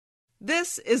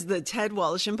This is the Ted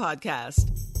Wallison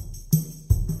Podcast.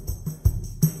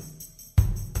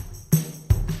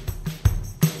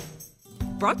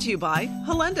 Brought to you by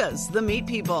Halenda's, the meat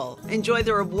people. Enjoy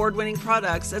their award-winning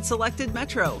products at selected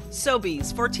Metro,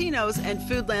 Sobeys, Fortino's, and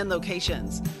Foodland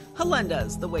locations.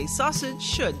 Halenda's, the way sausage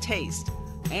should taste.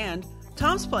 And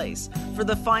Tom's Place. For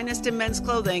the finest in men's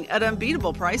clothing at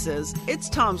unbeatable prices,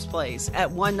 it's Tom's Place at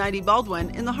 190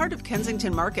 Baldwin in the heart of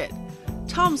Kensington Market.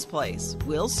 Tom's Place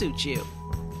will suit you.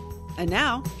 And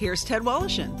now, here's Ted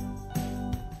Wallison.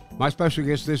 My special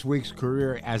guest this week's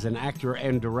career as an actor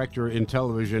and director in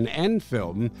television and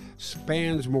film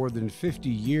spans more than 50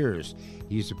 years.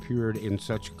 He's appeared in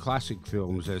such classic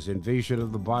films as Invasion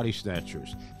of the Body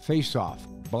Snatchers, Face Off,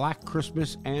 Black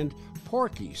Christmas, and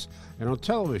Porky's. And on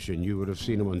television, you would have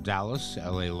seen him on Dallas,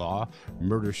 L.A. Law,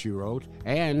 Murder, She Wrote,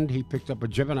 and he picked up a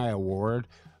Gemini Award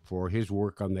for his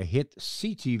work on the hit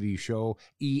CTV show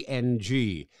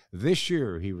ENG. This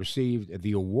year, he received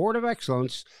the Award of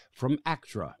Excellence from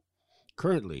Actra.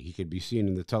 Currently, he can be seen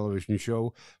in the television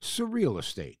show Surreal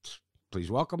Estate. Please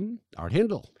welcome Art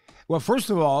Hindle. Well, first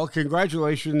of all,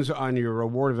 congratulations on your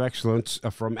Award of Excellence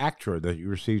from Actra that you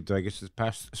received, I guess, this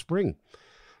past spring.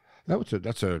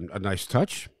 That's a nice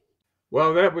touch.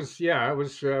 Well, that was, I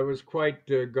was quite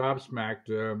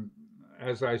gobsmacked.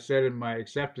 As I said in my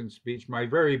acceptance speech, my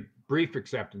very brief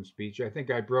acceptance speech, I think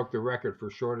I broke the record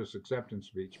for shortest acceptance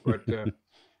speech. But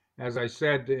as I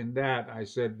said in that, I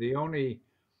said the only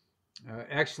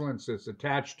excellence that's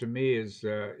attached to me is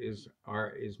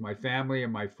my family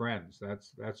and my friends.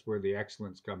 That's where the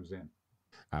excellence comes in.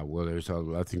 Well,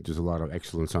 I think there's a lot of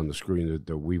excellence on the screen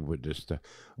that we witnessed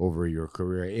over your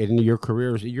career. In your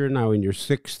career, you're now in your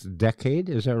 6th decade,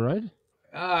 is that right?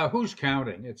 Who's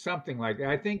counting? It's something like that.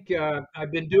 I think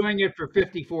I've been doing it for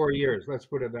 54 years. Let's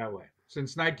put it that way.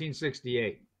 Since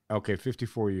 1968. Okay,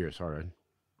 54 years. All right.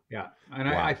 Yeah, and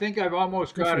wow. I think I've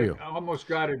almost got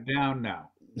it down now.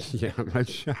 Yeah,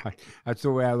 that's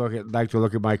the way I like to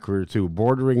look at my career too,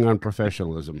 bordering on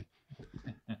professionalism.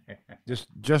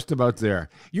 just about there.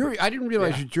 I didn't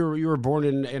realize that you were born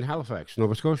in Halifax,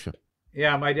 Nova Scotia.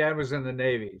 Yeah, my dad was in the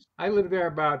Navy. I lived there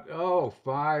about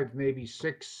 5, maybe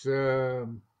 6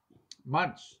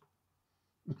 months.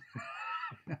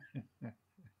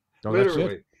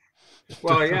 Literally.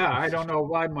 Well, yeah, I don't know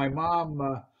why my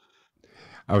mom.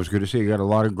 I was going to say you got a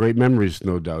lot of great memories,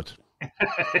 no doubt.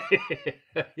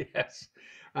 Yes,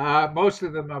 most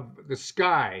of them of the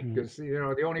sky, because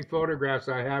the only photographs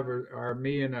I have are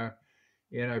me in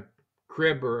a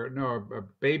crib or a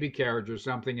baby carriage or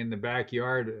something in the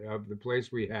backyard of the place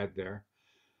we had there.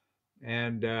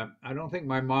 And I don't think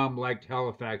my mom liked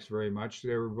Halifax very much.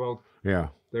 They were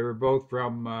both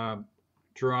from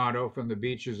Toronto, from the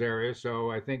Beaches area. So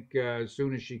I think as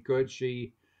soon as she could,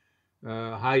 she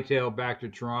hightailed back to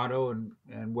Toronto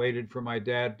and waited for my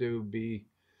dad to be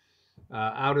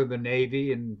out of the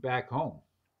Navy and back home.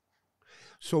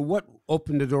 So what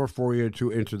opened the door for you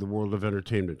to enter the world of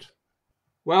entertainment?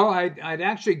 Well, I'd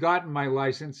actually gotten my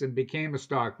license and became a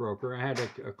stockbroker. I had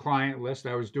a client list.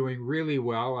 I was doing really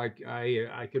well.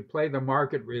 I could play the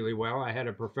market really well. I had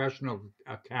a professional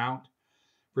account.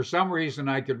 For some reason,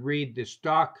 I could read the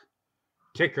stock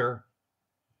ticker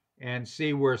and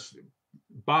see where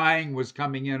buying was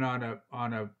coming in on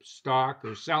a stock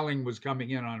or selling was coming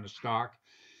in on a stock.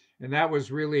 And that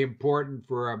was really important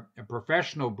for a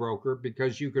professional broker,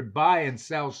 because you could buy and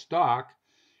sell stock,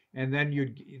 and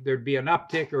then there'd be an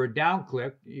uptick or a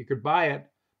downclick. You could buy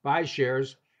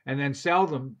shares, and then sell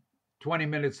them 20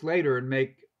 minutes later and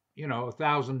make,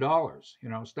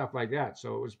 $1,000, stuff like that.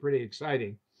 So it was pretty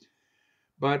exciting.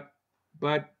 But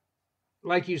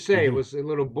like you say, it was a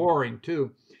little boring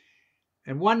too.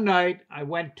 And one night I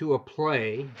went to a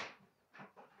play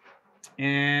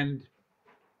and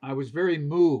I was very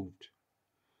moved.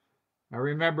 I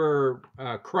remember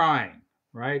crying,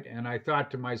 right? And I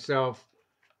thought to myself,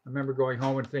 I remember going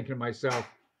home and thinking to myself,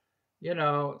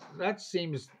 that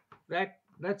seems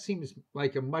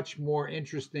like a much more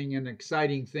interesting and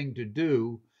exciting thing to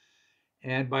do.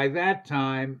 And by that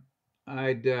time,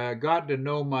 I'd gotten to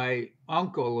know my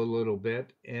uncle a little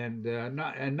bit, and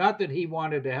not that he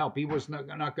wanted to help. He was not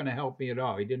going to help me at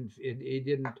all. He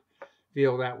didn't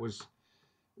feel that was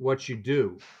what you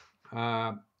do.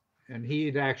 And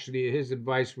his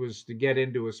advice was to get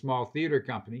into a small theater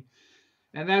company.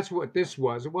 And that's what this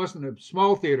was. It wasn't a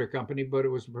small theater company, but it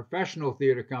was a professional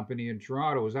theater company in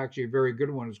Toronto. It was actually a very good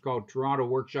one. It was called Toronto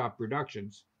Workshop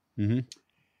Productions. Mm-hmm.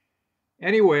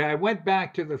 Anyway, I went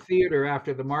back to the theater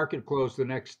after the market closed the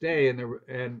next day, and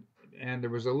there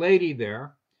was a lady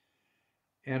there.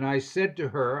 And I said to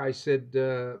her, I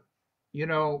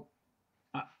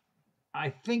I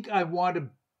think I want to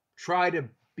try to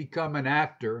become an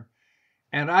actor,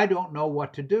 and I don't know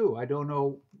what to do. I don't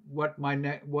know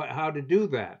how to do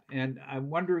that, and I'm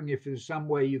wondering if there's some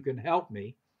way you can help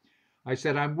me. I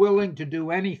said I'm willing to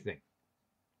do anything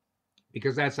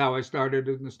because that's how I started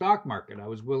in the stock market. I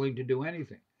was willing to do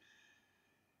anything.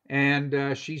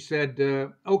 And she said,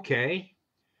 okay.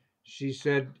 She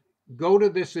said, go to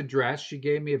this address. She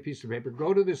gave me a piece of paper.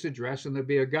 Go to this address, and there'll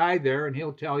be a guy there, and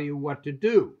he'll tell you what to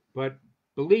do. But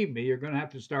believe me, you're going to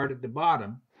have to start at the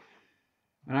bottom.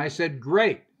 And I said,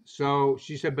 great. So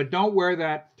she said, but don't wear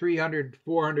that $300,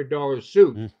 $400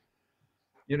 suit. Mm.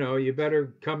 You know, you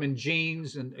better come in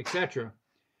jeans and etc.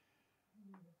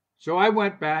 So I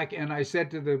went back and I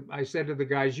said to the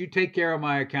guys, you take care of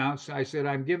my accounts. I said,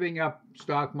 I'm giving up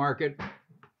stock market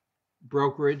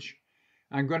brokerage.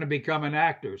 I'm going to become an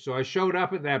actor. So I showed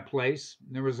up at that place.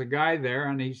 There was a guy there,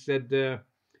 and he said,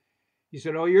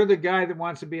 oh, you're the guy that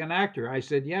wants to be an actor. I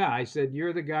said, yeah. I said,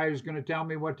 you're the guy who's going to tell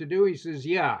me what to do? He says,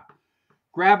 yeah.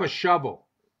 Grab a shovel.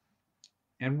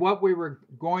 And what we were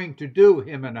going to do,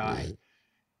 him and I,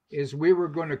 is we were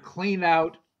going to clean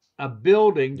out a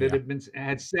building that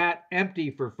had sat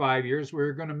empty for 5 years. We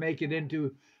were going to make it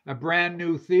into a brand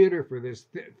new theater for this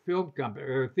film company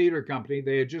or theater company.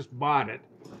 They had just bought it.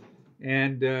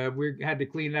 And we had to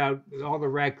clean out, all the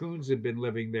raccoons had been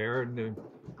living there and the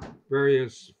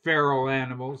various feral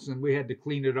animals, and we had to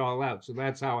clean it all out. So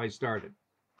that's how I started.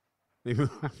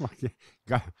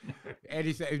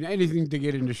 Anything to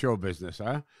get into show business,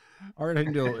 huh? Art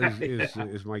Hindle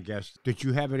is my guest. Did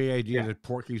you have any idea that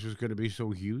Porky's was going to be so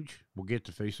huge? We'll get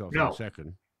to Face Off in a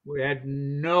second. We had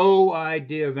no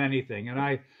idea of anything.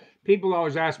 And people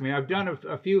always ask me, I've done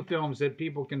a few films that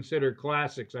people consider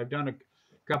classics. I've done a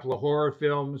couple of horror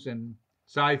films and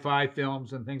sci-fi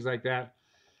films and things like that.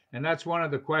 And that's one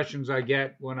of the questions I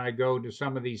get when I go to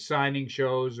some of these signing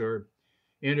shows or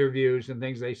interviews and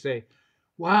things. They say,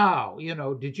 wow,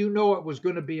 did you know it was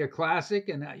going to be a classic?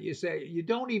 And you say, you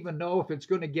don't even know if it's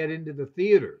going to get into the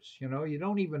theaters. You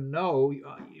don't even know.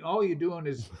 All you're doing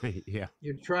is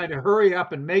you're trying to hurry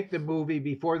up and make the movie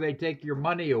before they take your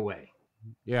money away.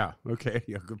 Yeah. Okay.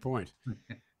 Yeah. Good point.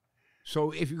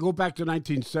 So if you go back to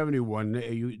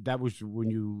 1971, that was when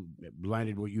you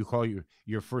landed what you call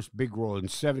your first big role in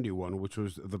 71, which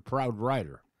was The Proud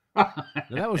Rider. Now,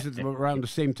 that was around the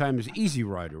same time as Easy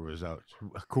Rider was out.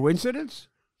 Coincidence?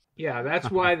 Yeah,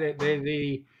 that's why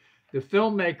the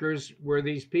filmmakers were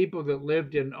these people that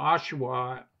lived in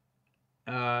Oshawa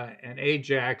and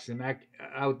Ajax and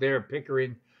out there,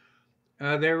 Pickering.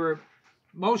 They were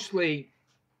mostly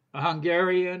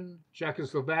Hungarian,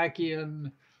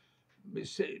 Czechoslovakian,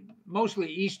 mostly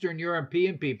Eastern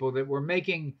European people that were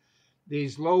making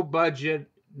these low-budget,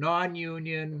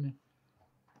 non-union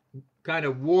kind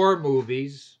of war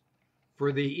movies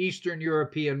for the Eastern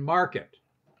European market.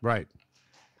 Right.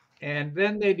 And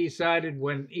then they decided,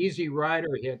 when Easy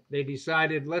Rider hit, they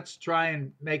decided, let's try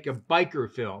and make a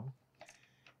biker film.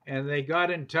 And they got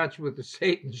in touch with the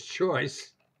Satan's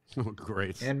Choice. Oh,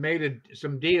 great. And made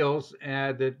some deals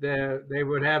that they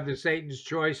would have the Satan's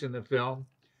Choice in the film.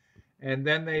 And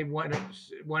then they went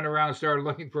around and started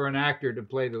looking for an actor to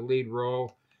play the lead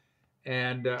role.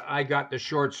 And I got the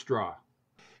short straw.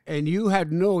 And you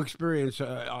had no experience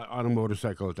on a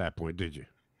motorcycle at that point, did you?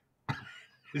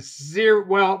 Zero.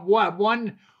 Well,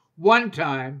 one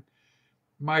time,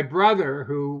 my brother,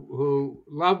 who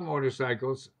loved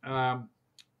motorcycles,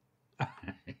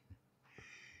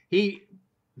 he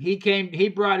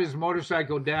brought his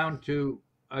motorcycle down to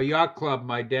a yacht club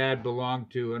my dad belonged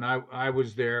to, and I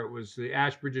was there. It was the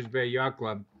Ashbridges Bay Yacht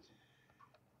Club,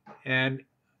 and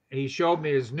he showed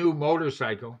me his new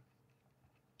motorcycle.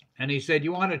 And he said,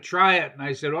 you want to try it? And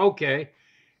I said, okay.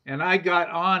 And I got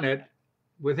on it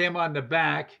with him on the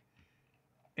back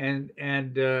and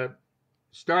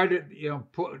started,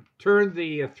 turned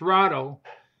the throttle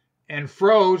and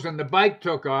froze, and the bike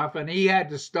took off, and he had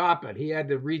to stop it. He had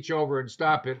to reach over and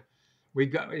stop it.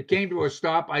 It came to a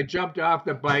stop. I jumped off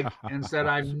the bike and said,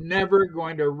 I'm never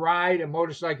going to ride a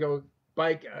motorcycle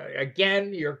bike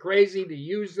again. You're crazy to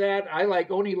use that. I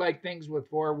only like things with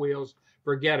four wheels.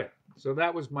 Forget it. So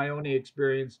that was my only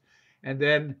experience. And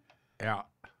then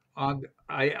I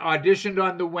auditioned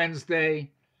on the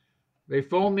Wednesday. They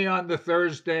phoned me on the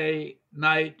Thursday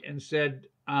night and said,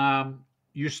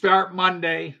 you start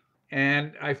Monday.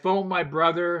 And I phoned my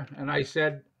brother and I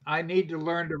said, I need to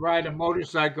learn to ride a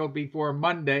motorcycle before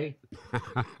Monday.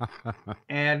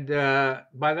 And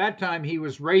by that time he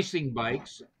was racing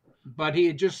bikes, but he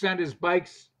had just sent his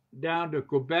bikes down to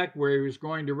Quebec where he was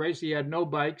going to race. He had no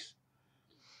bikes.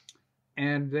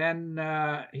 And then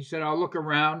he said, I'll look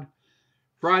around.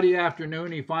 Friday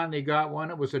afternoon, he finally got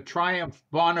one. It was a Triumph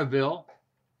Bonneville.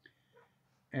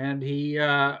 And he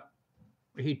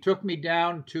took me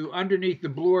down to underneath the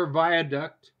Bloor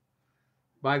Viaduct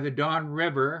by the Don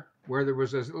River, where there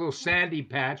was a little sandy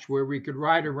patch where we could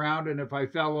ride around, and if I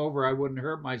fell over, I wouldn't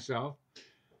hurt myself.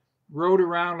 Rode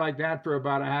around like that for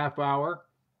about a half hour.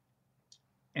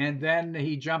 And then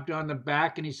he jumped on the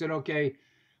back and he said, okay,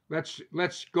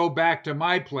 let's go back to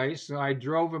my place. So I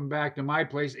drove him back to my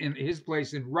place, in his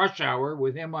place in rush hour,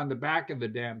 with him on the back of the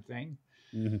damn thing.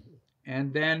 Mm-hmm.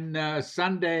 And then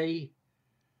Sunday,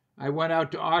 I went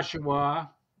out to Oshawa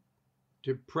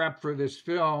to prep for this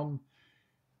film,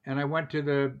 and I went to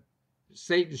the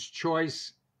Satan's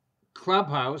Choice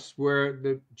clubhouse where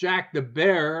Jack the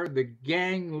Bear, the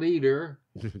gang leader,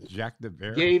 Jack the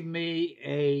Bear, gave me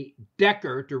a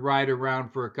Decker to ride around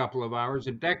for a couple of hours.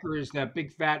 A Decker is that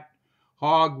big fat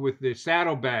hog with the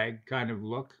saddlebag kind of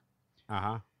look.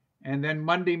 Uh-huh. And then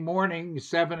Monday morning,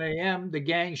 7 a.m., the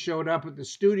gang showed up at the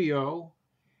studio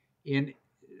in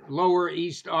Lower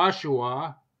East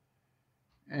Oshawa,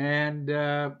 and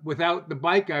without the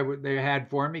bike they had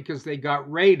for me because they got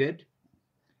raided.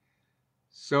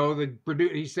 So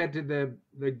he said to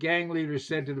the gang leader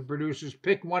said to the producers,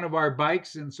 pick one of our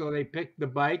bikes, and so they picked the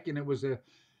bike, and it was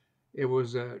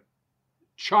a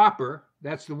chopper.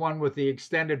 That's the one with the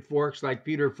extended forks like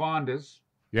Peter Fonda's.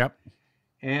 Yep.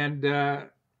 And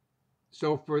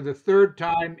so for the third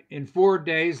time in 4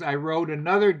 days, I rode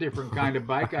another different kind of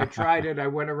bike. I tried it. I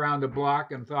went around the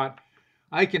block and thought,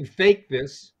 I can fake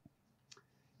this.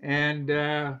 And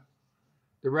the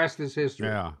rest is history.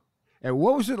 Yeah. And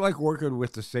what was it like working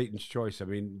with the Satan's Choice? I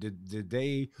mean, did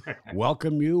they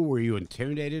welcome you? Were you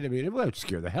intimidated? I mean, it would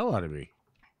scare the hell out of me.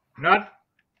 Not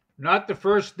the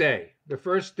first day. The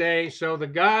first day, so the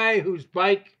guy whose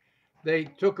bike they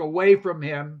took away from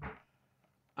him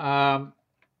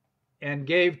and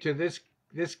gave to this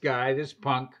guy, this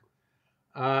punk,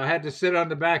 had to sit on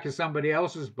the back of somebody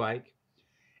else's bike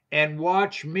and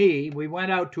watch me. We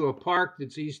went out to a park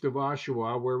that's east of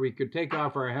Oshawa where we could take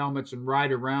off our helmets and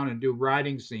ride around and do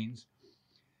riding scenes.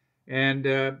 And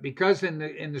because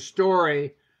in the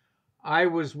story, I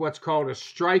was what's called a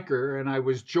striker, and I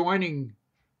was joining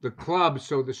the club,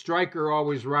 so the striker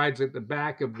always rides at the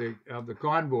back of the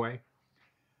convoy.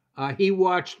 He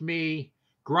watched me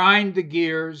grind the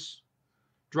gears,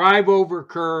 drive over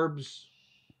curbs,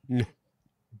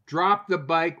 drop the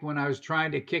bike when I was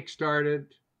trying to kickstart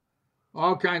it,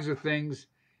 all kinds of things.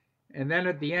 And then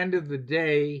at the end of the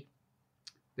day,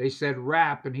 they said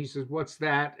wrap, and he says, what's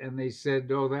that? And they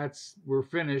said, oh, we're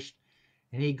finished.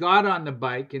 And he got on the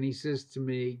bike and he says to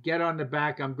me, get on the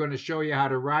back, I'm going to show you how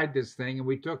to ride this thing. And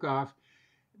we took off.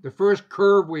 The first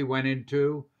curve we went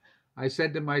into, I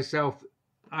said to myself,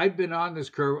 I've been on this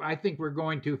curve, I think we're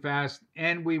going too fast.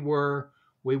 And we were.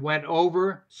 We went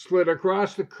over, slid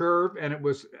across the curve, and it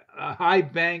was a high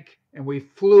bank, and we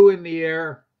flew in the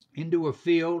air into a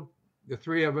field, the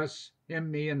three of us, him,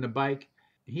 me, and the bike.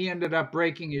 He ended up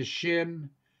breaking his shin.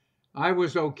 I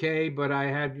was okay, but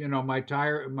I had,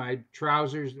 my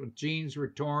trousers, jeans were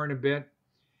torn a bit.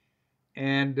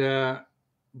 And,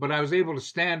 but I was able to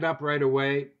stand up right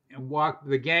away and walk.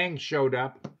 The gang showed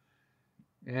up,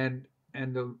 and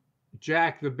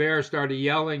Jack the Bear started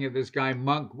yelling at this guy,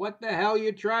 Monk, what the hell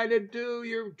you trying to do?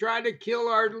 You're trying to kill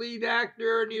our lead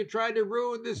actor, and you're trying to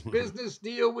ruin this business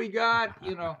deal we got,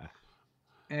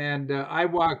 And I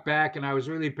walked back, and I was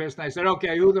really pissed. And I said,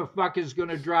 okay, who the fuck is going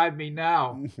to drive me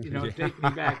now? Take me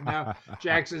back now.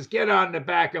 Jack says, get on the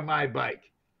back of my bike.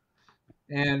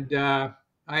 And I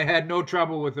had no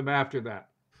trouble with him after that.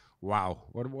 Wow.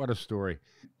 What a story.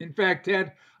 In fact,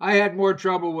 Ted, I had more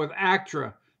trouble with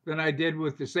Actra than I did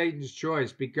with the Satan's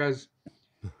Choice, because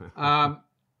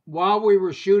while we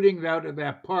were shooting out at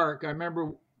that park, I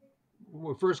remember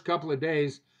the first couple of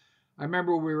days, I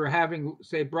remember we were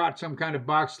brought some kind of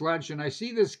boxed lunch, and I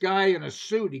see this guy in a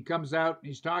suit. He comes out and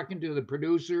he's talking to the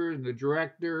producer and the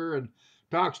director and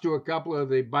talks to a couple of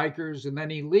the bikers, and then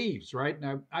he leaves, right?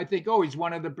 And I think, oh, he's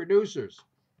one of the producers.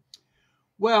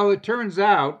 Well, it turns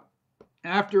out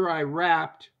after I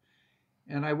wrapped,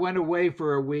 and I went away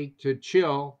for a week to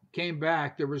chill, came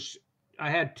back, I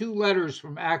had 2 letters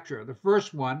from Actra. The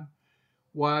first one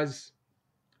was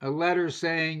a letter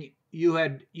saying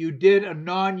you did a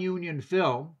non-union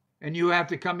film and you have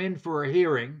to come in for a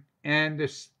hearing. And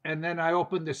then I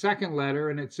opened the second letter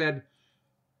and it said,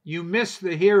 you missed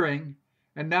the hearing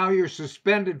and now you're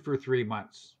suspended for 3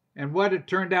 months. And what it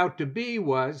turned out to be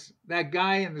was that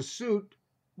guy in the suit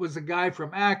was a guy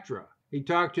from Actra. He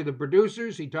talked to the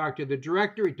producers, he talked to the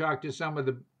director, he talked to some of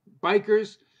the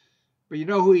bikers, but you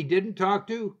know who he didn't talk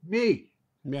to? Me.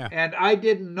 Yeah. And I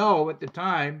didn't know at the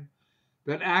time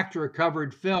that ACTRA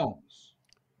covered films,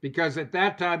 because at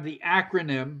that time the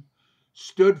acronym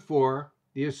stood for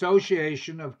the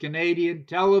Association of Canadian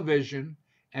Television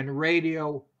and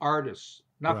Radio Artists,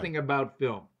 Right. nothing about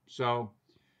film. So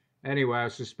anyway, I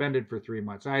was suspended for 3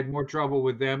 months. I had more trouble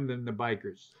with them than the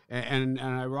bikers. And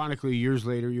ironically, years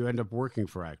later, you end up working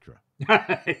for Actra.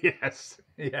 Yes,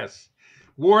 yes.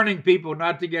 Warning people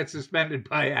not to get suspended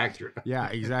by ACTRA. Yeah,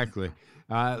 exactly.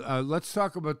 Let's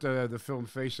talk about the film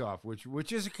Face Off,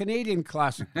 which is a Canadian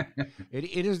classic.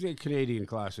 It is a Canadian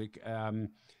classic.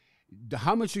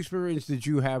 How much experience did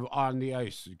you have on the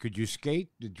ice? Could you skate?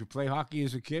 Did you play hockey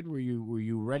as a kid? Were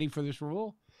you ready for this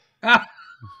role?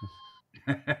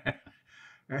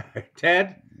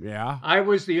 Ted, Yeah. I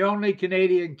was the only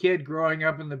Canadian kid growing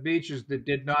up in the beaches that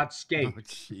did not Oh, skate.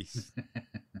 jeez.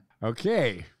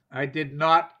 Okay. I did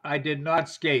not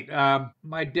skate.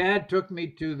 My dad took me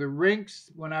to the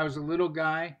rinks when I was a little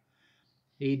guy.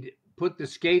 He'd put the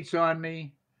skates on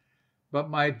me, but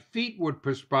my feet would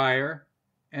perspire,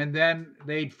 and then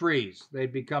they'd freeze.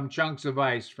 They'd become chunks of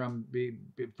ice from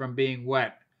being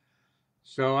wet.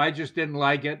 So I just didn't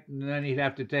like it, and then he'd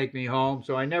have to take me home.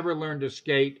 So I never learned to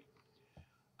skate.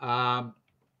 Um,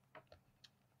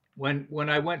 when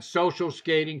I went social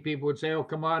skating, people would say, "Oh,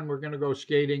 come on, we're going to go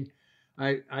skating."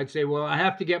 I'd say, "Well, I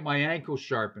have to get my ankles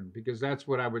sharpened because that's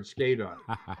what I would skate on."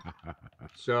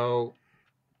 So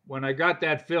when I got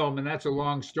that film, and that's a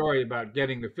long story about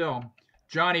getting the film,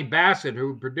 Johnny Bassett,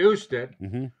 who produced it,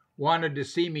 Hmm. wanted to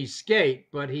see me skate,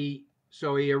 but he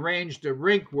arranged a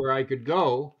rink where I could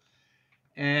go,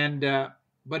 and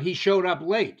but he showed up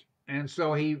late, and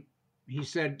so he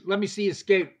said, "Let me see you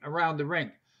skate around the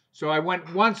rink." So I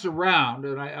went once around,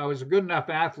 and I was a good enough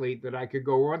athlete that I could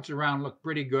go once around, look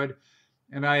pretty good.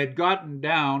 And I had gotten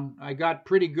down, I got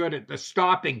pretty good at the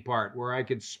stopping part where I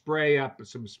could spray up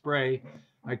some spray.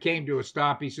 I came to a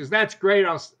stop. He says, "That's great.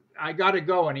 I got to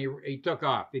go." And he took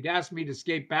off. If he'd asked me to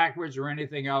skate backwards or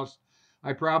anything else,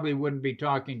 I probably wouldn't be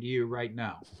talking to you right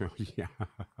now. Yeah.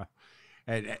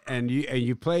 And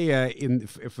you play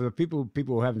for the people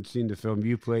who haven't seen the film,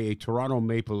 you play a Toronto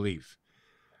Maple Leaf.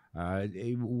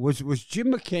 Was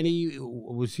Jim McKenney,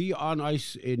 was he on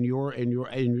ice in your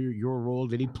role?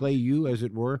 Did he play you, as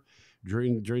it were,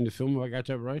 during the film? If I got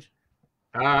that right?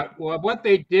 Well, what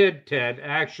they did, Ted,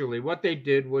 actually, what they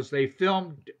did was they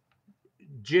filmed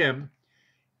Jim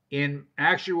in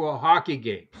actual hockey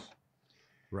games.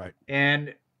 Right.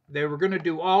 And they were going to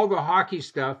do all the hockey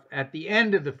stuff at the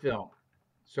end of the film.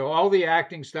 So all the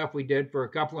acting stuff we did for a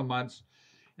couple of months.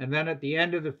 And then at the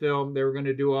end of the film, they were going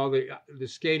to do all the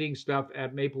skating stuff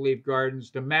at Maple Leaf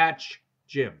Gardens to match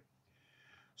Jim.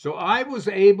 So I was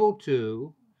able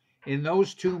to, in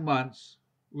those 2 months,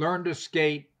 learn to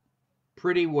skate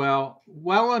pretty well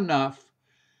enough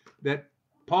that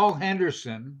Paul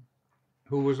Henderson,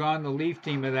 who was on the Leaf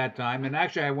team at that time, and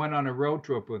actually I went on a road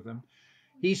trip with him,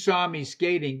 he saw me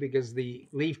skating because the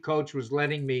Leaf coach was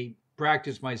letting me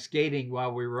practice my skating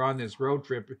while we were on this road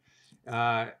trip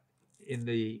at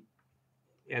the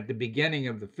beginning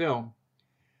of the film,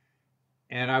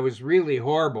 and I was really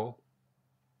horrible.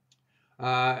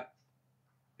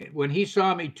 When he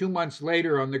saw me 2 months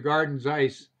later on the Garden's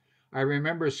ice, I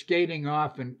remember skating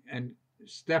off and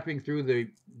stepping through the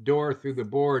door through the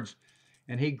boards,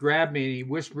 and he grabbed me and he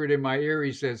whispered in my ear.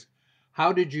 He says,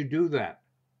 "How did you do that?"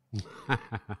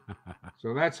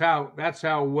 So that's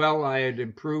how well I had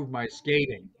improved my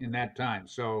skating in that time.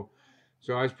 So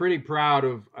I was pretty proud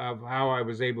of how I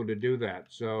was able to do that.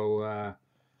 So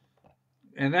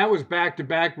and that was back to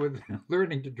back with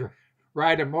learning to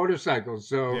ride a motorcycle.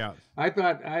 So Yeah. I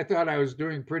thought I was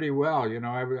doing pretty well. You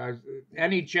know, I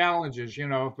any challenges. You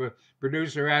know, if a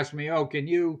producer asked me, "Oh, can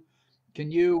you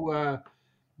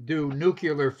do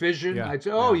nuclear fission?" Yeah. I'd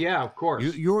say, "Oh Yeah. yeah, of course."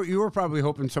 You were probably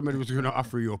hoping somebody was going to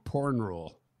offer you a porn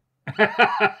role,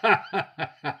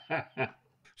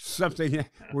 something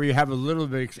where you have a little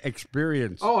bit of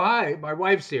experience. Oh, hi, my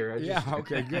wife's here. Yeah.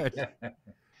 Okay. Good.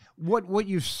 What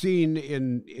you've seen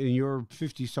in your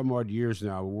 50 some odd years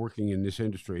now working in this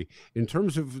industry, in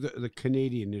terms of the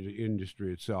Canadian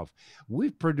industry itself,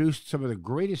 we've produced some of the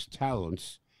greatest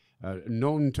talents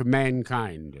known to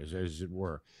mankind, as it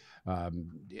were.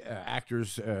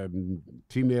 Actors,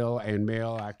 female and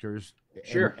male actors,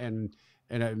 Sure. and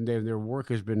their work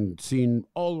has been seen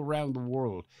all around the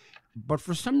world. But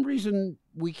for some reason,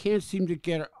 we can't seem to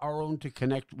get our own to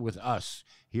connect with us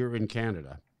here in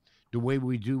Canada the way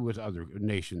we do with other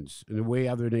nations and the way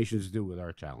other nations do with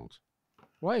our talent.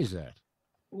 Why is that?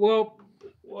 Well,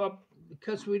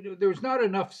 because there's not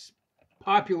enough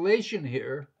population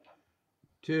here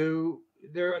to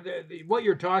what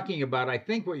you're talking about, I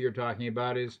think what you're talking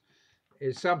about is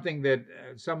something that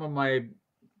some of my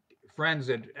friends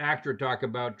at Actra talk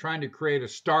about, trying to create a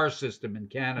star system in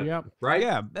Canada, Yeah, right?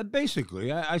 yeah.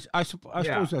 Basically, I Yeah. suppose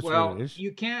that's what it Well, is.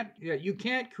 you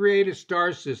can't create a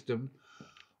star system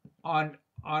on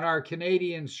our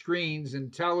Canadian screens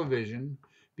and television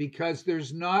because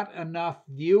there's not enough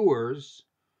viewers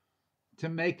to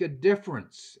make a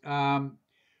difference.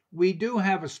 We do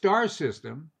have a star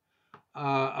system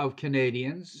of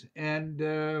Canadians,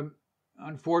 and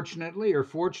unfortunately or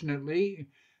fortunately,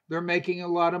 they're making a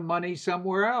lot of money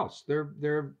somewhere else.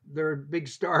 They're big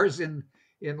stars in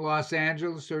Los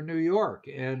Angeles or New York,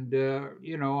 and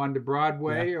on the Yeah,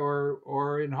 Broadway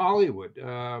or in Hollywood.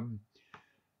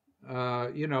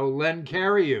 Len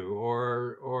Cariou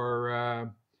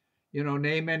or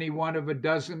name any one of a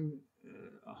dozen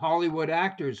Hollywood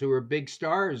actors who are big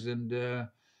stars and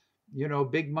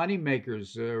big money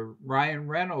makers, Ryan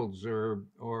Reynolds or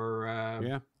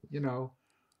yeah. you know,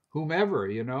 whomever,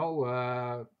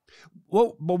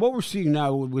 Well, but what we're seeing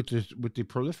now with the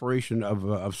proliferation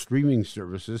of streaming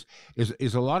services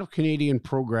is a lot of Canadian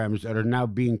programs that are now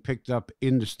being picked up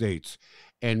in the States,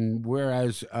 and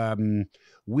whereas tend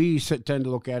to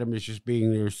look at them as just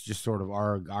being there's just sort of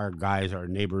our guys, our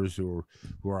neighbors who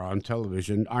are on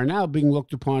television, are now being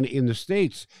looked upon in the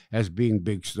States as being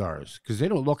big stars because they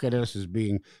don't look at us as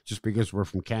being just because we're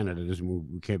from Canada doesn't mean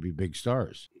we can't be big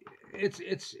stars.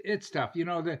 it's tough.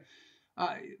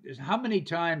 Uh, how many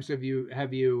times have you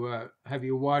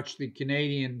watched the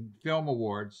Canadian Film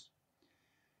Awards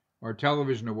or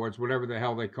Television Awards, whatever the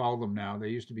hell they call them now? They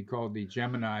used to be called the The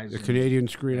Geminis Canadian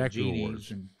Screen and Actor Genies.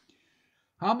 Awards. And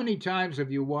how many times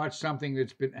have you watched something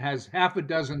has half a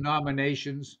dozen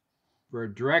nominations for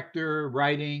director,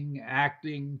 writing,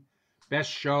 acting,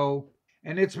 best show,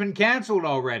 and it's been canceled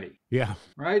already? Yeah,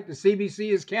 Right? The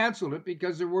CBC has canceled it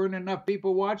because there weren't enough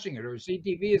people watching it, or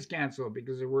CTV has canceled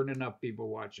because there weren't enough people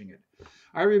watching it.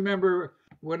 I remember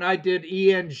when I did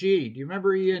ENG. Do you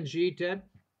remember ENG, Ted?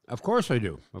 of course I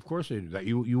do. Of course I do. That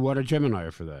you won a Gemini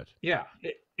for that. Yeah,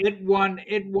 it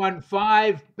won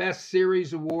 5 Best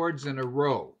Series awards in a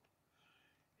row,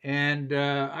 and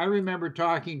I remember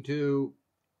talking to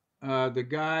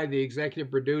the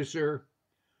executive producer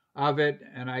of it,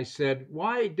 and I said,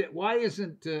 why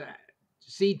isn't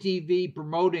CTV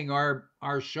promoting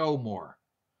our show more?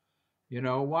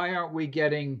 Why aren't we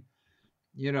getting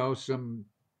some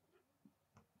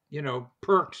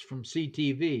perks from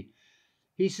CTV?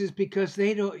 He says because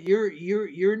they don't.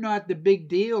 You're not the big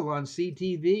deal on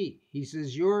CTV. He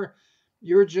says you're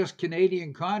just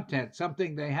Canadian content,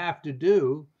 something they have to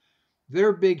do.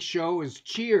 Their big show is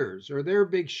Cheers, or their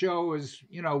big show is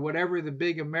whatever the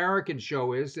big American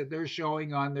show is that they're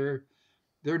showing on their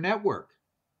network.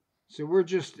 So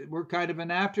we're kind of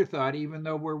an afterthought, even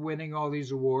though we're winning all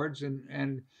these awards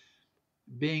and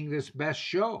being this best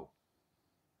show.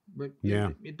 But Yeah.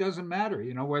 it doesn't matter,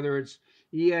 whether it's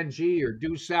ENG or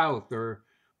Due South or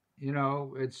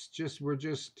it's just we're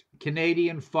just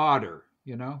Canadian fodder.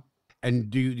 And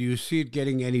do you see it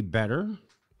getting any better?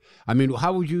 I mean,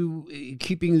 how would you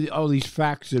keeping all these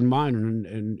facts in mind,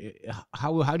 and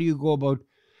how do you go about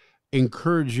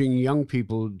encouraging young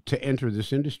people to enter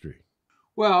this industry?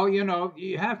 Well,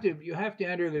 you have to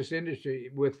enter this industry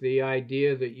with the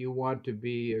idea that you want to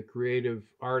be a creative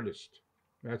artist.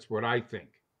 That's what I think.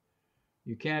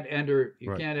 You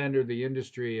Right. can't enter the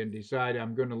industry and decide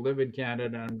I'm going to live in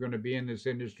Canada and I'm going to be in this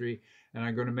industry and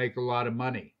I'm going to make a lot of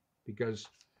money because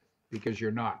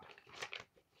you're not.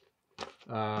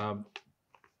 Um,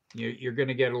 you're going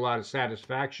to get a lot of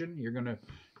satisfaction. You're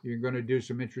going to do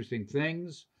some interesting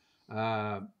things.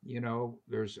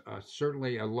 There's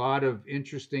certainly a lot of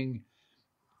interesting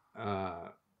uh,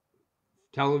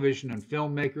 television and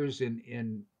filmmakers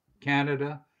in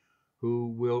Canada who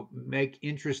will make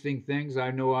interesting things.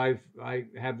 I know I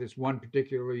have this one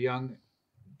particular young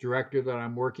director that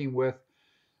I'm working with.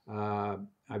 Uh,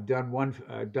 I've done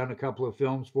a couple of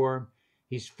films for him.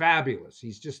 He's fabulous.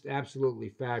 He's just absolutely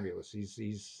fabulous.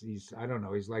 He's I don't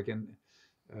know. He's like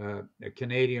a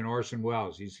Canadian Orson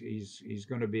Welles. He's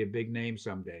going to be a big name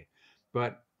someday.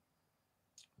 But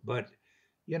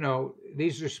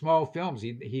these are small films.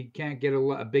 He can't get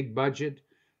a big budget.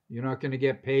 You're not going to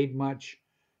get paid much.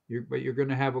 But you're going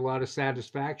to have a lot of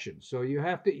satisfaction. So you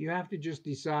have to just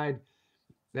decide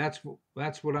that's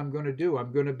what I'm going to do.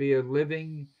 I'm going to be a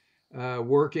living,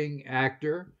 working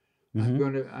actor. I'm Hmm.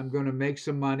 going to I'm going to make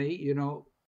some money.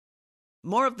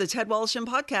 More of the Ted Wallisham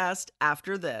podcast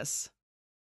after this.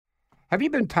 Have you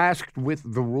been tasked with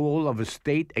the role of a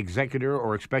state executor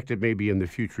or expected maybe in the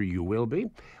future you will be?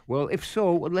 Well, if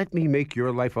so, let me make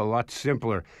your life a lot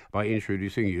simpler by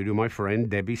introducing you to my friend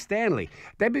Debbie Stanley.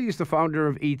 Debbie is the founder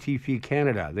of ETP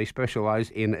Canada. They specialize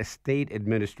in estate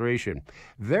administration.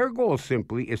 Their goal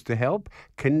simply is to help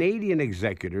Canadian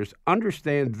executors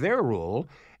understand their role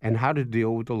and how to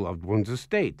deal with the loved one's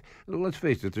estate. Let's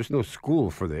face it, there's no school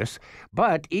for this,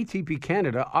 but ETP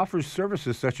Canada offers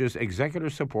services such as executor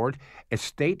support,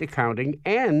 estate accounting,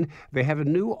 and they have a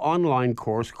new online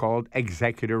course called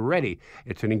Executor Ready.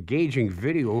 It's an engaging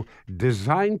video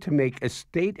designed to make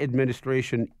estate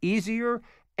administration easier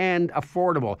and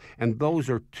affordable. And those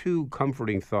are two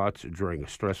comforting thoughts during a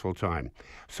stressful time.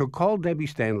 So call Debbie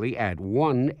Stanley at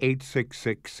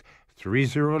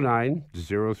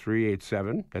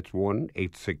 1-866-309-0387. That's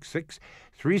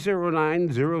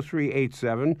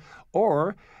 1-866-309-0387.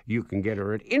 Or you can get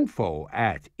her at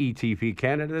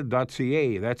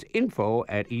info@etpcanada.ca. That's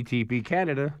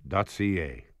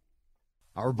info@etpcanada.ca.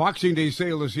 Our Boxing Day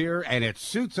sale is here, and it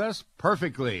suits us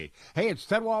perfectly. Hey, it's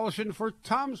Ted Wallison for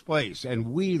Tom's Place,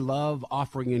 and we love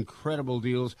offering incredible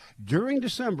deals during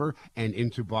December and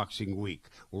into Boxing Week.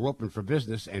 We're open for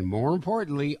business and, more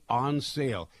importantly, on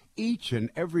sale each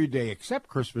and every day except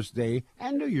Christmas Day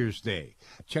and New Year's Day.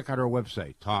 Check out our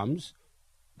website,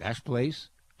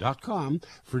 toms-place.com,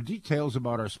 for details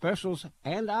about our specials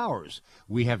and hours.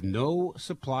 We have no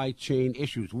supply chain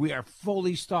issues. We are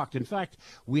fully stocked. In fact,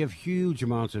 we have huge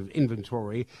amounts of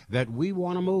inventory that we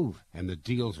want to move, and the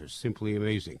deals are simply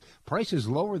amazing. Prices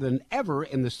lower than ever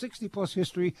in the 60-plus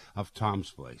history of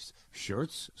Tom's Place.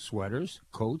 Shirts, sweaters,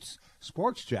 coats,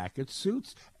 sports jackets,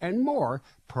 suits, and more,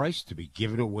 priced to be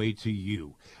given away to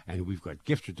you. And we've got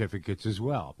gift certificates as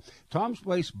well. Tom's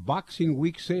Place Boxing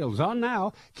Week sales on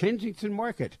now, Kensington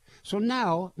Market. So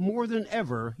now, more than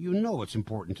ever, you know it's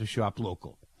important to shop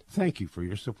local. Thank you for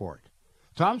your support.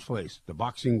 Tom's Place, the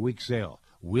Boxing Week sale,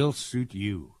 will suit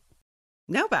you.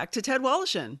 Now back to Ted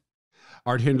Wallison.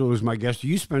 Art Hindle is my guest.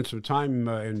 You spent some time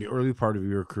in the early part of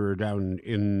your career down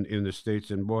in the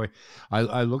States, and boy,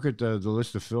 I look at the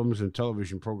list of films and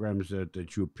television programs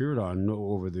that you appeared on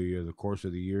over the course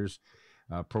of the years.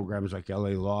 Programs like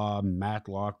L.A. Law,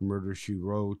 Matlock, Murder, She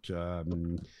Wrote.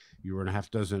 You were in a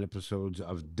half dozen episodes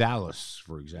of Dallas,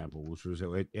 for example, which was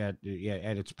at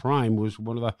its prime was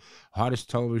one of the hottest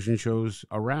television shows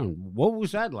around. What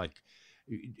was that like?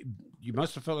 You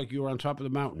must have felt like you were on top of the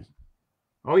mountain.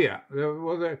 Oh yeah.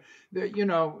 Well, you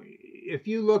know, if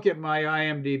you look at my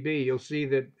IMDb, you'll see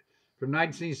that from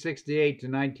 1968 to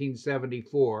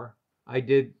 1974, I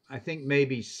did, I think,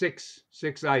 maybe six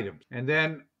items, and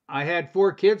then I had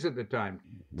 4 kids at the time.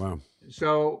 Wow.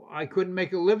 So I couldn't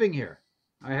make a living here.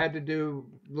 I had to do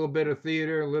a little bit of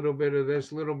theater, a little bit of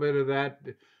this, a little bit of that,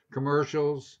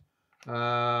 commercials,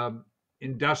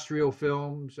 industrial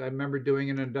films. I remember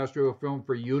doing an industrial film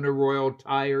for Uniroyal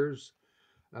tires.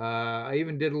 I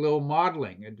even did a little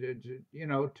modeling, to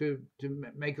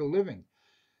make a living.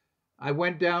 I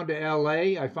went down to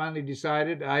LA. I finally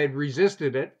decided, I had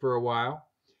resisted it for a while,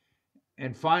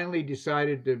 and finally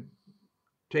decided to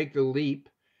take the leap.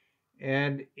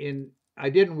 And I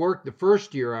didn't work the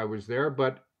first year I was there,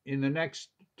 but in the next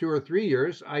 2 or 3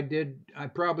 years, I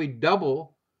probably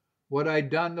double what I'd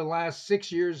done the last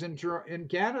 6 years in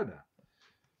Canada.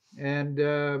 And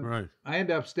right. I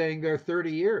ended up staying there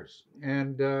 30 years.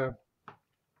 And I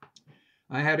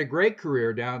had a great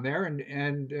career down there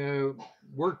and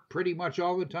worked pretty much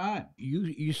all the time.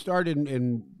 You started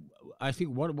in I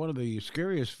think one of the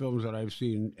scariest films that I've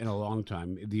seen in a long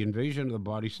time, The Invasion of the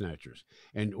Body Snatchers.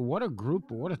 And what a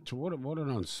group, what an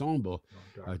ensemble.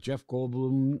 Jeff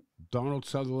Goldblum, Donald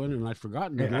Sutherland, and I'd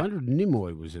forgotten that Leonard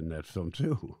Nimoy was in that film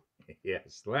too.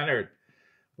 Yes, Leonard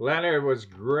was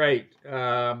great.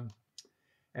 And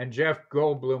Jeff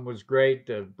Goldblum was great.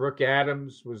 Brooke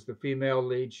Adams was the female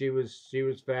lead. She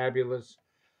was fabulous.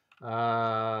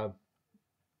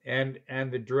 And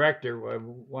the director,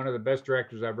 one of the best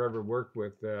directors I've ever worked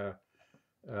with,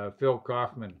 Phil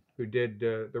Kaufman, who did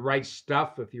The Right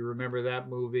Stuff, if you remember that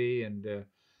movie, and The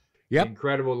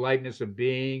Incredible Lightness of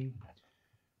Being.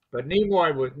 But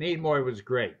Nimoy was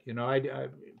great. You know, I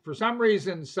for some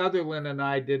reason Sutherland and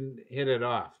I didn't hit it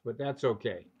off, but that's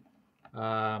okay.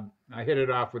 I hit it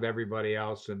off with everybody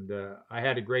else, and I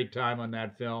had a great time on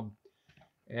that film.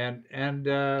 And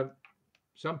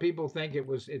some people think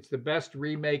it's the best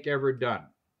remake ever done.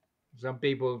 Some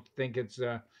people think it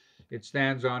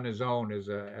stands on its own as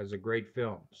a great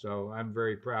film. So I'm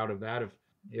very proud of that.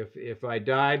 If I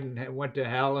died and went to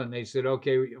hell and they said,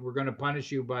 okay, we're going to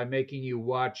punish you by making you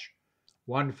watch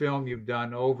one film you've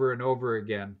done over and over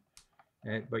again,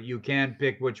 But you can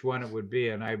pick which one it would be,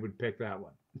 and I would pick that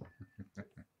one.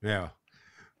 Yeah.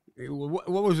 What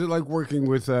was it like working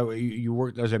with? You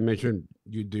worked, as I mentioned,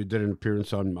 you did an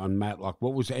appearance on Matlock.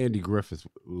 What was Andy Griffith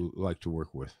like to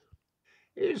work with?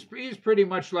 He's pretty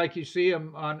much like you see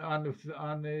him on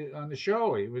the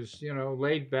show. He was,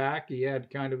 laid back. He had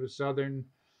kind of a southern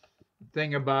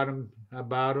thing about him,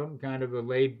 kind of a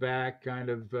laid back, kind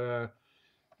of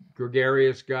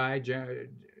gregarious guy,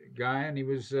 and he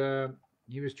was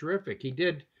terrific. He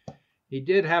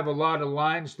did have a lot of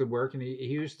lines to work, and he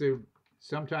used to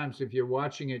sometimes, if you're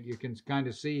watching it, you can kind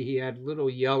of see he had little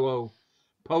yellow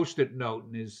post-it note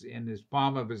in his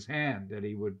palm of his hand that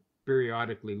he would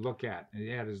periodically look at, and he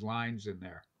had his lines in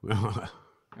there.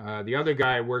 The other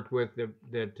guy I worked with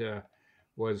that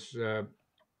was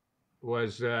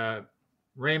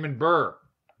Raymond Burr.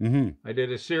 Mm-hmm. I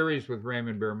did a series with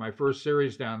Raymond Burr. My first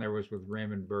series down there was with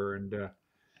Raymond Burr,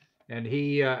 and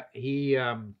he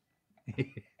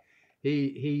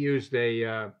used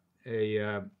a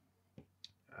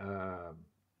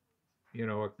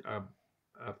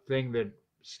thing that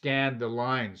scanned the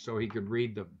lines so he could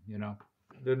read them.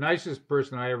 The nicest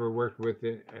person I ever worked with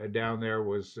down there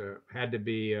had to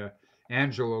be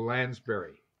Angela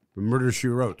Lansbury. Murder, She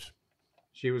Wrote.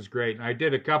 She was great, and I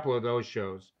did a couple of those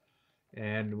shows,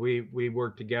 and we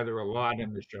worked together a lot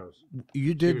in the shows.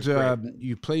 You did.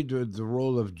 You played the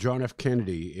role of John F.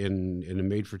 Kennedy in a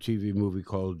made-for-TV movie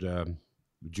called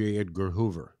J. Edgar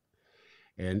Hoover,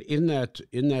 and in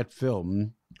that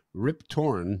film, Rip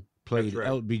Torn played right.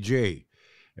 LBJ.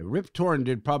 And Rip Torn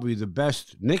did probably the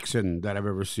best Nixon that I've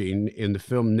ever seen in the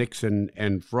film Nixon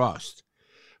and Frost.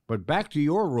 But back to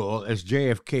your role as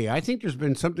JFK, I think there's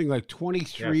been something like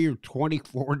 23 or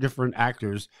 24 different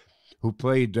actors who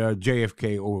played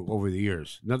JFK over the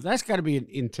years. Now, that's got to be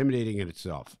intimidating in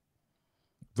itself.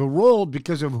 The role,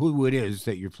 because of who it is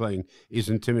that you're playing, is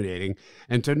intimidating.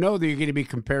 And to know that you're going to be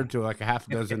compared to like a half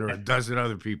dozen or a dozen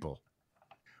other people.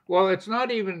 Well, it's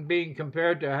not even being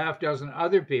compared to a half dozen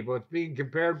other people. It's being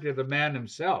compared to the man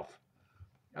himself.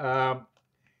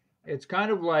 It's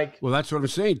kind of like... Well, that's what I'm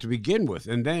saying to begin with.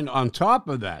 And then on top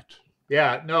of that...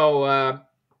 Yeah, no,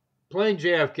 playing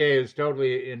JFK is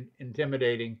totally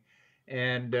intimidating.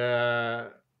 And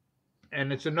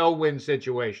it's a no-win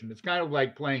situation. It's kind of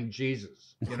like playing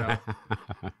Jesus, no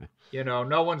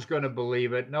one's going to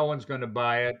believe it. No one's going to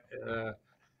buy it.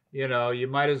 You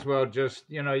might as well just,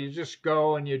 you just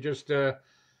go and you're just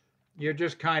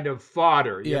kind of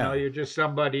fodder. You're just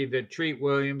somebody that Treat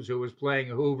Williams, who was playing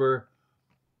Hoover,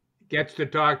 gets to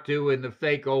talk to in the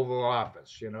fake Oval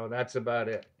Office. That's about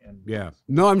it.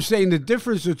 No, I'm saying the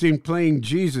difference between playing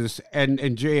Jesus and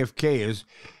JFK is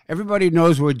everybody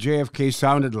knows what JFK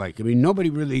sounded like. I mean, nobody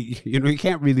really, you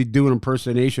can't really do an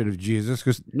impersonation of Jesus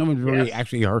because no one's really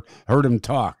actually heard him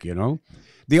talk,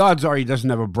 The odds are he doesn't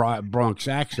have a Bronx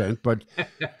accent, but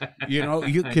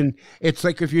you can. It's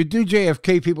like if you do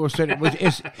JFK, people said it was.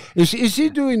 Is he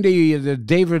doing the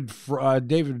David?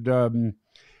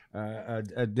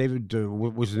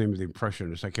 What was the name of the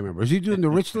impressionist? I can't remember. Is he doing the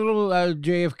rich little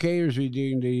JFK, or is he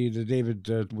doing the David?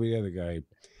 The other guy,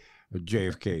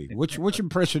 JFK. Which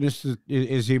impressionist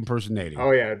is he impersonating?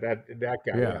 Oh yeah, that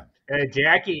guy. Yeah.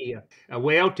 Jackie,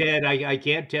 well, Ted, I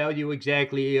can't tell you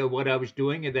exactly what I was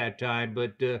doing at that time,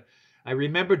 but I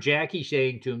remember Jackie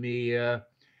saying to me,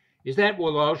 "Is that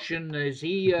Woloshin? Is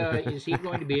he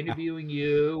going to be interviewing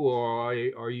you, or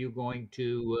are you going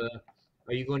to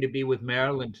be with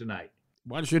Marilyn tonight?"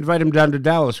 Why don't you invite him down to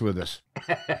Dallas with us?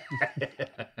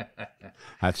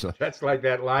 That's like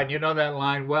that line. You know that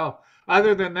line well.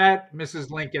 Other than that, Mrs.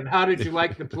 Lincoln, how did you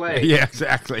like the play? Yeah,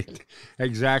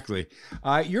 exactly.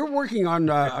 You're working on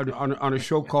a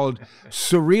show called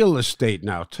Surreal Estate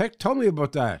now. Tell me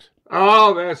about that.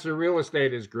 Oh, that Surreal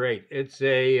Estate is great. It's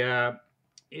a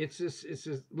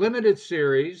limited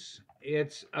series.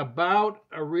 It's about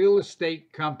a real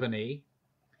estate company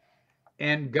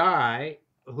and guy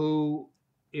who,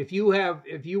 if you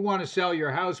want to sell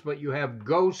your house but you have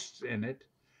ghosts in it,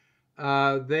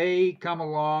 they come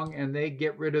along and they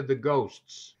get rid of the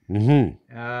ghosts.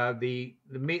 Mm-hmm. The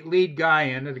lead guy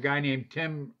in it, a guy named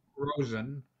Tim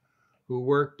Rosen, who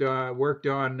worked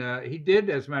on he did,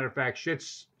 as a matter of fact,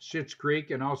 Schitt's Creek,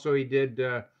 and also he did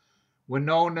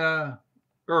Winona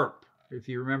Earp, if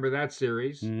you remember that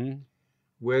series,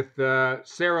 with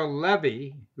Sarah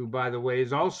Levy, who, by the way,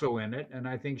 is also in it, and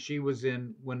I think she was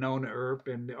in Winona Earp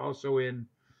and also in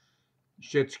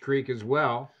Schitt's Creek as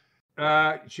well.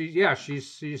 She's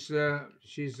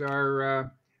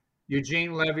our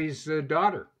Eugene Levy's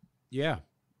daughter. Yeah.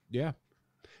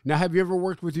 Now, have you ever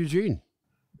worked with Eugene?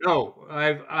 No,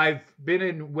 I've been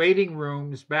in waiting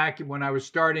rooms back when I was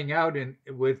starting out in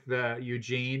with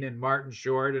Eugene and Martin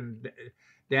Short and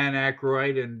Dan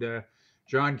Aykroyd and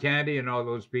John Candy and all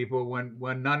those people when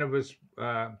none of us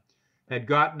had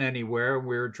gotten anywhere.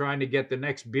 We were trying to get the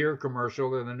next beer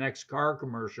commercial or the next car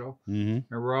commercial,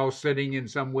 Mm-hmm. and we're all sitting in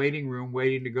some waiting room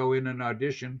waiting to go in and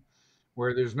audition,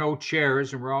 where there's no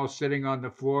chairs and we're all sitting on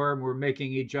the floor and we're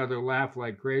making each other laugh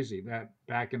like crazy. That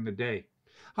back in the day.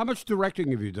 How much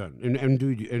directing have you done,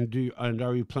 and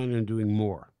are you planning on doing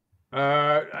more?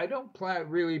 I don't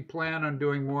really plan on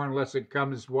doing more unless it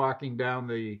comes walking down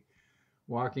the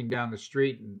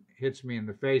street and hits me in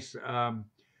the face.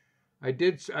 I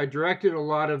directed a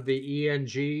lot of the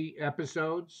ENG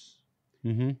episodes,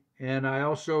 Mm-hmm. and I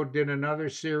also did another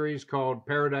series called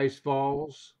Paradise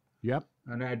Falls, Yep.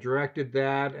 and I directed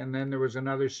that. And then there was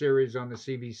another series on the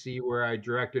CBC where I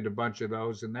directed a bunch of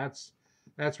those, and that's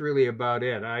really about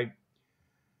it. I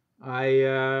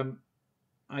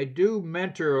I do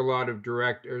mentor a lot of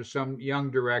directors, some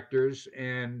young directors,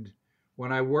 and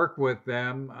when I work with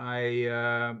them,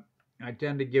 I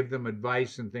tend to give them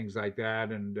advice and things like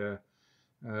that, and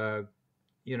uh,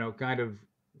 kind of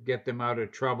get them out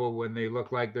of trouble when they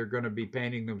look like they're going to be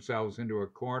painting themselves into a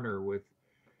corner with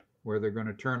where they're going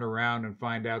to turn around and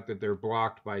find out that they're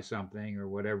blocked by something or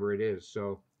whatever it is.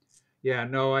 So yeah,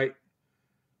 no,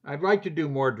 I'd like to do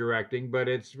more directing, but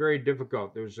it's very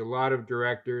difficult. There's a lot of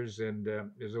directors, and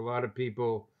there's a lot of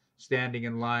people standing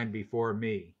in line before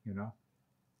me.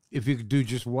 If you could do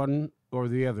just one or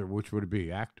the other, which would it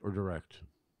be, act or direct?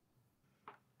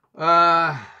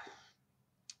 Uh,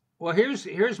 well,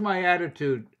 here's my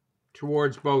attitude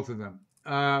towards both of them.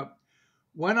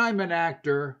 When I'm an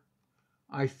actor,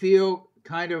 I feel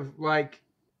kind of like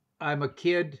I'm a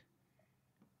kid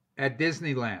at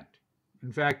Disneyland.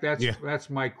 In fact, Yeah. that's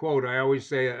my quote. I always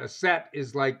say a set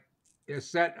is like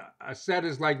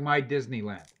my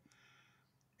Disneyland.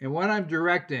 And when I'm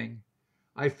directing,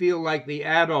 I feel like the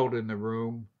adult in the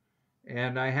room,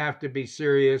 and I have to be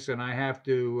serious, and I have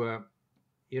to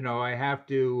I have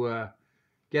to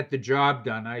get the job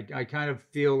done. I kind of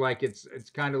feel like it's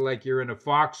kind of like you're in a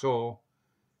foxhole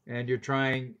and you're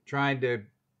trying to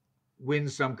win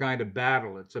some kind of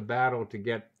battle. It's a battle to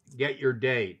get your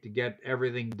day, to get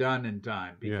everything done in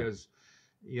time, Yeah. because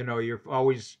you're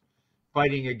always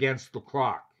fighting against the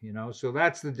clock. So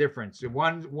that's the difference.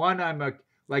 One I'm a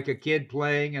like a kid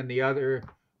playing, and the other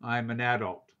I'm an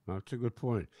adult. That's a good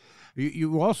point.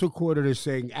 You also quoted as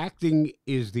saying acting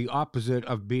is the opposite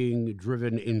of being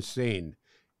driven insane.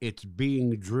 It's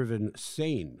being driven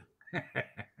sane.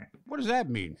 What does that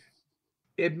mean?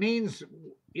 It means,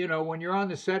 when you're on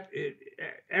the set,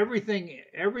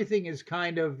 everything is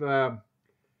kind of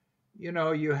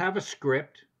you have a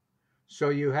script, so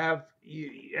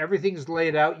everything's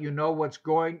laid out. You know what's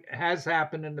going has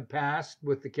happened in the past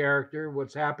with the character,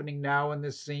 what's happening now in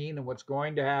this scene, and what's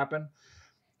going to happen.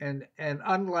 And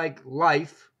unlike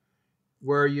life,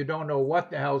 where you don't know what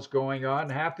the hell's going on,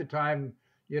 half the time,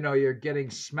 you're getting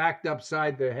smacked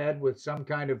upside the head with some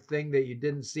kind of thing that you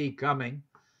didn't see coming.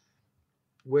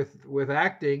 With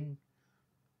acting,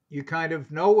 you kind of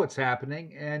know what's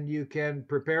happening and you can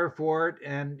prepare for it,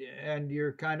 and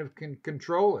you're kind of can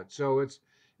control it. So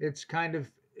it's kind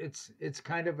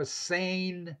of a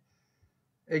sane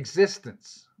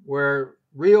existence, where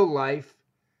real life,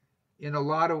 in a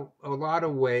lot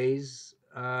of ways,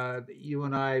 that you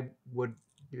and I would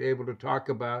be able to talk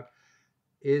about,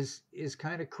 is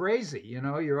kind of crazy.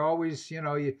 You're always,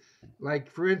 like,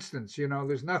 for instance,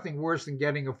 there's nothing worse than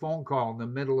getting a phone call in the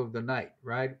middle of the night,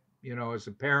 right? As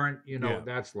a parent, Yeah. what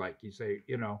that's like. You say,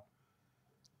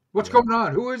 what's Yeah. going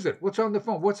on? Who is it? What's on the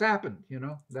phone? What's happened?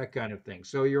 That kind of thing.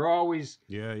 So you're always,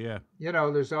 Yeah. Yeah.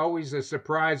 there's always a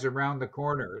surprise around the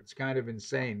corner. It's kind of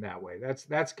insane that way.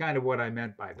 That's kind of what I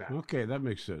meant by that. Okay, that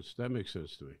makes sense. That makes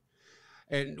sense to me.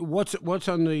 And what's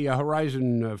on the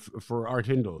horizon for Art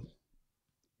Hindle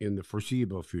in the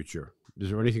foreseeable future? Is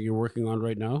there anything you're working on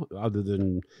right now other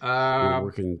than you're Um,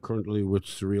 working currently with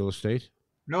Surreal Estate?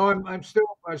 No, I'm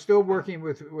still working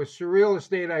with Surreal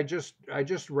Estate. I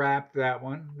just wrapped that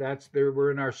one. That's there.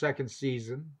 We're in our second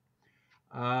season.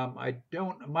 I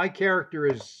don't. My character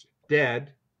is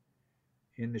dead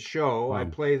in the show. I Wow.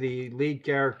 play the lead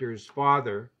character's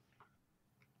father,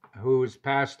 who has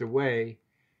passed away,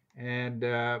 and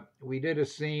we did a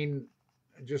scene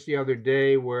just the other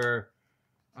day where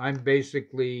I'm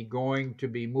basically going to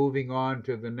be moving on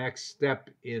to the next step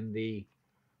in the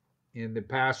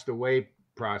passed away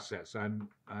process. I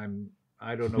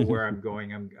don't know where I'm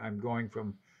going. I'm going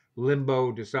from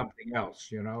limbo to something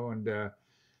else, and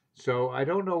so I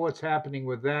don't know what's happening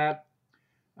with that.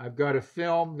 I've got a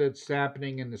film that's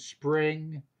happening in the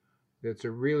spring that's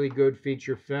a really good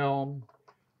feature film.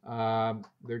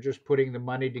 They're just putting the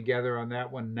money together on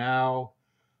that one now.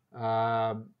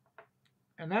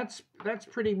 And that's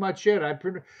pretty much it.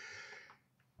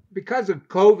 Because of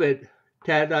COVID,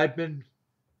 Ted, I've been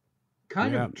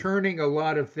kind of turning a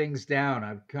lot of things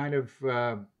down. I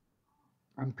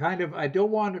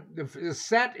don't want to, the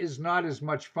set is not as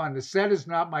much fun. The set is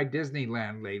not my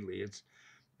Disneyland lately. It's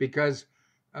because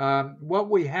what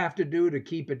we have to do to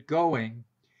keep it going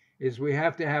is we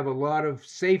have to have a lot of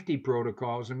safety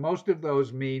protocols, and most of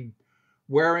those mean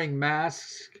wearing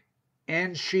masks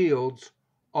and shields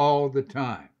all the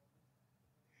time.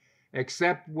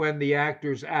 Except when the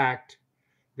actors act,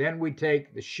 then we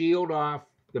take the shield off,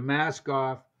 the mask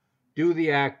off, do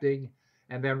the acting,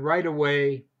 and then right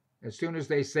away, as soon as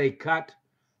they say cut,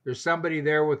 there's somebody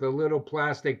there with a little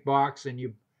plastic box, and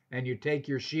you take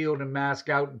your shield and mask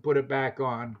out and put it back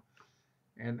on,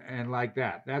 and like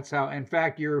that. That's how. In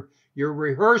fact, you're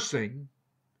rehearsing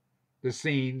the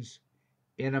scenes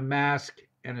in a mask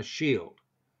and a shield,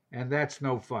 and that's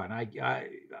no fun. I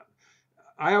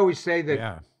always say that.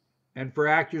 Yeah. And for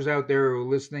actors out there who are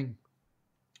listening,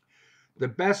 the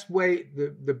best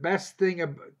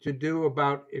thing to do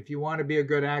about if you want to be a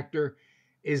good actor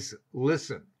is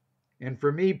listen. And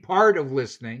for me, part of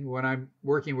listening when I'm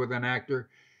working with an actor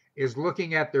is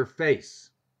looking at their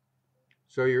face.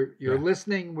 So you're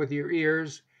listening with your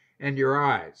ears and your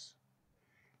eyes.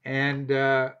 And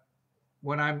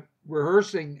when I'm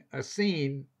rehearsing a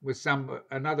scene with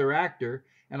another actor,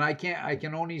 and I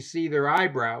can only see their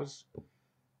eyebrows,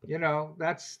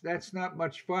 that's not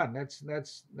much fun. That's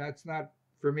not,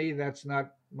 for me, that's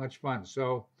not much fun.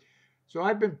 So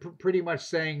I've been pretty much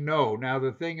saying no. Now,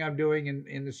 the thing I'm doing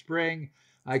in the spring,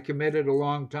 I committed a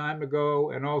long time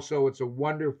ago, and also it's a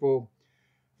wonderful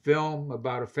film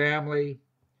about a family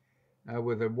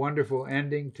with a wonderful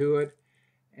ending to it.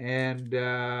 And,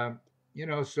 so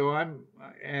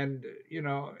and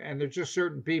there's just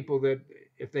certain people that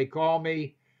if they call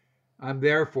me, I'm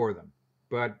there for them.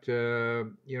 But,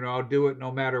 I'll do it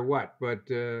no matter what. But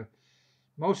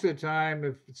most of the time,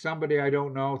 if it's somebody I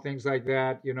don't know, things like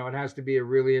that, it has to be a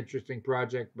really interesting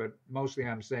project. But mostly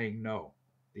I'm saying no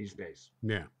these days.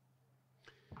 Yeah.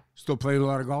 Still playing a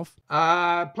lot of golf?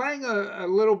 Playing a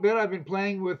little bit. I've been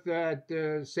playing with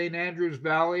St. Andrews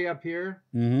Valley up here.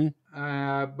 Mm-hmm.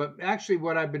 But actually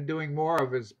what I've been doing more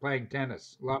of is playing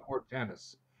tennis, a lot more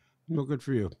tennis. Well, good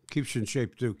for you. Keeps you in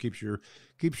shape, too. Keeps your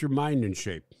mind in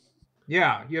shape.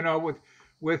 Yeah,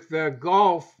 with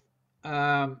golf,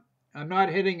 I'm not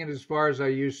hitting it as far as I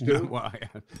used to. Well,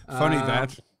 funny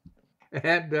that.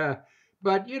 And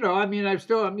but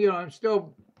I'm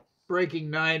still breaking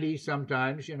 90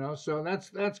 sometimes. So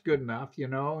that's good enough.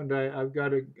 And I've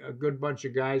got a good bunch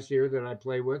of guys here that I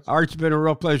play with. Art, it's been a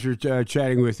real pleasure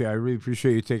chatting with you. I really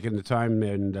appreciate you taking the time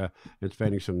and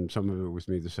spending some of it with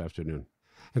me this afternoon.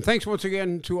 And thanks once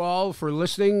again to all for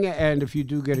listening. And if you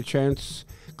do get a chance,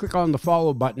 click on the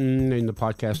follow button and the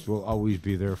podcast will always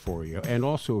be there for you. And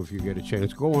also, if you get a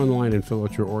chance, go online and fill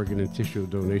out your organ and tissue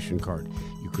donation card.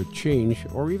 You could change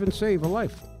or even save a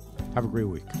life. Have a great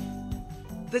week.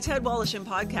 The Ted Wallacham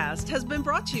Podcast has been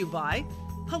brought to you by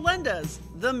Halenda's,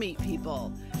 the Meat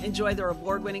People. Enjoy their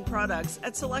award-winning products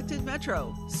at selected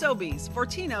Metro, Sobeys,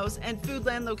 Fortinos, and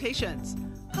Foodland locations.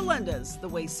 Halenda's, the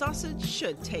way sausage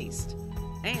should taste.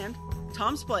 And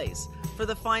Tom's Place. For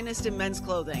the finest in men's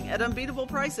clothing at unbeatable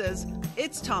prices,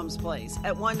 it's Tom's Place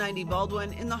at 190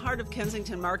 Baldwin in the heart of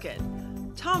Kensington Market.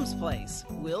 Tom's Place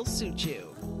will suit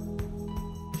you.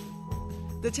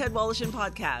 The Ted Wallacham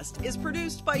Podcast is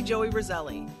produced by Joey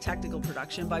Roselli. Technical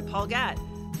production by Paul Gatt.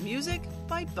 Music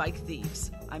by Bike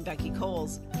Thieves. I'm Becky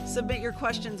Coles. Submit your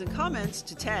questions and comments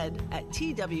to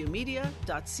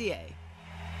ted@twmedia.ca.